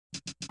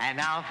And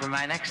now for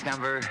my next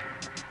number,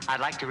 I'd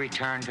like to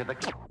return to the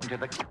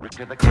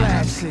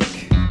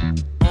classic.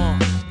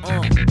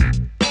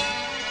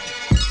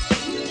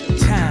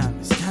 Time.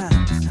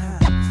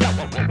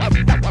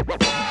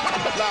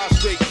 Live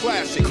straight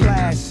classic.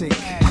 Classic.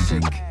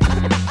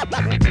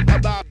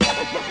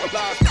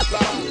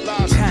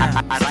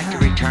 I'd like to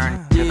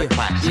return to the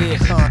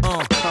classics.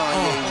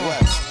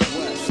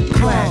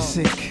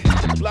 Classic.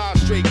 Live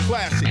straight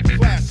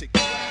classic.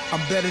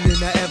 I'm better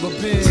than I ever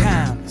been.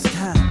 Time.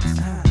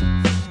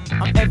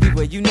 I'm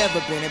everywhere you never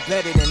been, and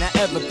better than I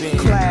ever been.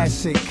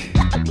 Classic.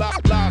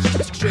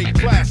 Live straight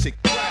classic.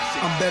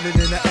 I'm better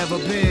than I ever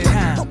been.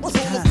 Roll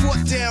the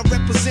foot down,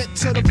 represent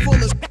to the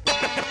fullest.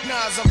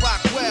 Nas, I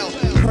rock well.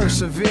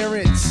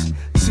 Perseverance.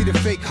 See the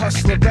fake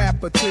hustler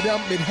rapper, to them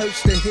it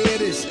hurts to hear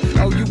this.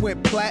 Oh, you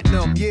went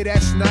platinum, yeah,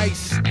 that's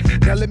nice.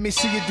 Now let me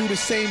see you do the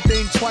same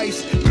thing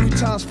twice, 3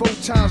 times, 4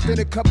 times, then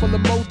a couple of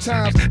more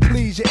times.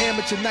 Please, your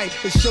amateur night,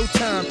 it's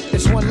showtime.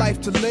 It's one life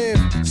to live,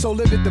 so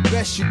live it the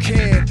best you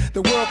can.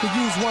 The world could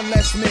use one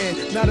less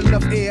man. Not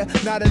enough air,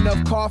 not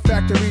enough car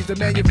factories to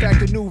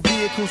manufacture new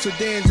vehicles,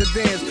 sedans, and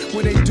vans.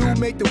 When they do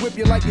make the whip,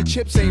 you like your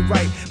chips ain't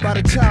right. By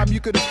the time you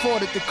could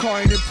afford it, the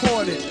car ain't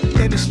imported.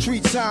 In the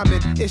streets, I'm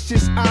in, it's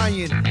just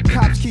iron.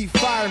 Cops keep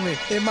firing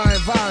in my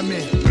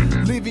environment,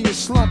 leaving you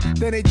slump.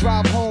 Then they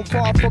drive home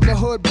far from the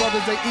hood,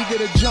 brothers they eager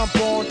to jump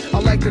on. I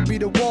like to be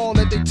the wall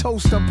that they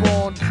toast up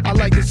on. I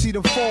like to see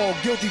them fall,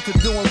 guilty for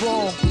doing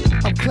wrong.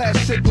 I'm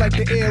classic like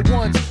the Air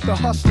Ones, the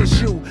hustler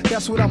shoe.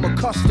 That's what I'm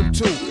accustomed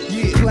to.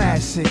 Yeah,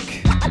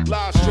 classic.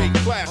 Live straight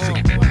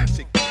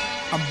classic.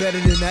 I'm better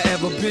than I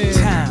ever been.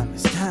 Time.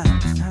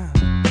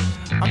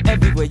 I'm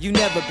everywhere you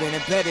never been,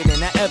 and better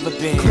than I ever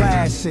been.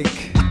 Classic.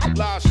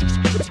 Live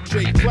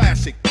straight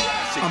classic.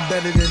 I'm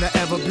better than I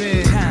ever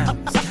been.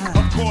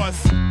 Of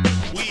course,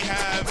 we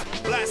have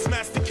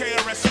Blastmaster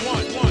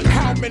KRS-One.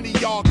 How many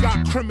y'all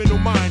got criminal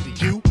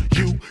minded? You,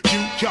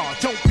 y'all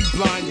don't be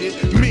blinded.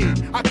 Me,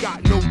 I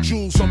got no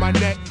jewels on my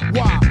neck.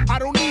 Why? I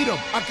don't need them.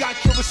 I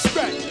got your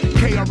respect.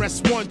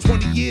 KRS-One,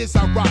 20 years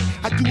I rock.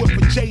 I do it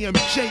for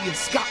JMJ and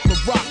Scott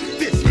LaRock.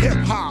 This hip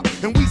hop,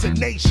 and we's a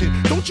nation.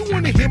 Don't you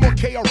wanna hear more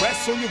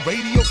KRS on your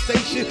radio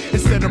station?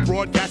 Instead of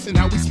broadcasting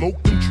how we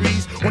smoke them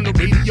trees on the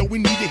radio, we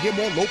need to hear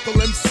more local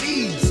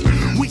MCs.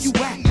 Where you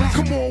at?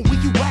 Come on, where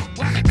you at?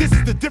 This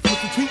is the difference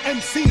between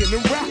MCing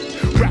and rap.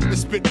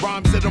 Rappers spit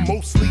rhymes that are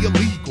mostly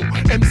illegal.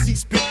 MC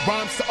spit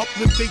rhymes to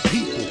uplift their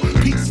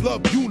people. Peace,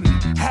 love, unity,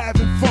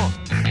 having fun.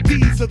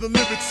 These are the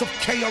lyrics of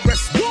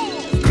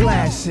KRS-One.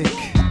 Classic.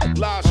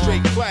 Live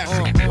straight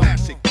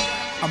classic.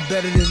 I'm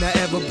better than I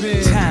ever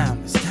been.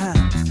 Time.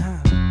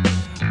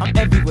 I'm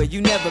everywhere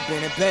you never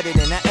been, and better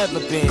than I ever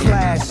been.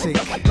 Classic.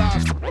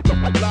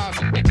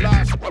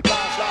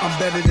 I'm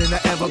better than I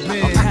ever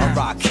been. I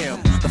rock him,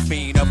 the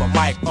fiend of a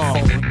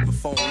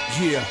microphone.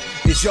 Yeah,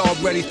 is y'all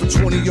ready for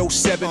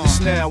 2007? It's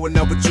now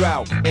another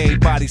drought.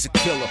 Everybody's a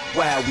killer.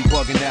 Wow, we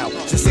bugging out.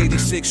 Since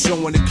 86,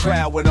 showing the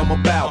crowd what I'm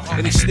about.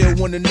 And they still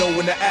wanna know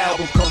when the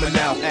album coming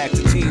out.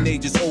 Ask the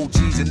teenagers,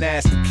 OGs, and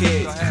ask the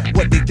kids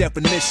what their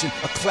definition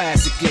of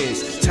classic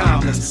is.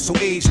 Timeless, so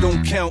age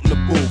don't count in the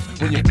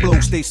booth. When your flow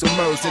stays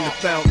submerged in the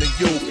fountain of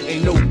youth,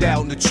 ain't no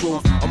doubt in the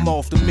truth. I'm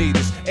off the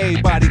meters.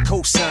 Everybody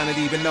co-sign it,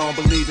 even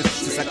non-believers.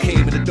 Since I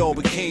came in the door,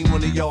 became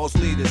one of y'all's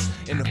leaders.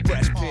 In the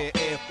fresh pair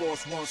Air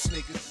Force One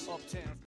sneakers. Uptown.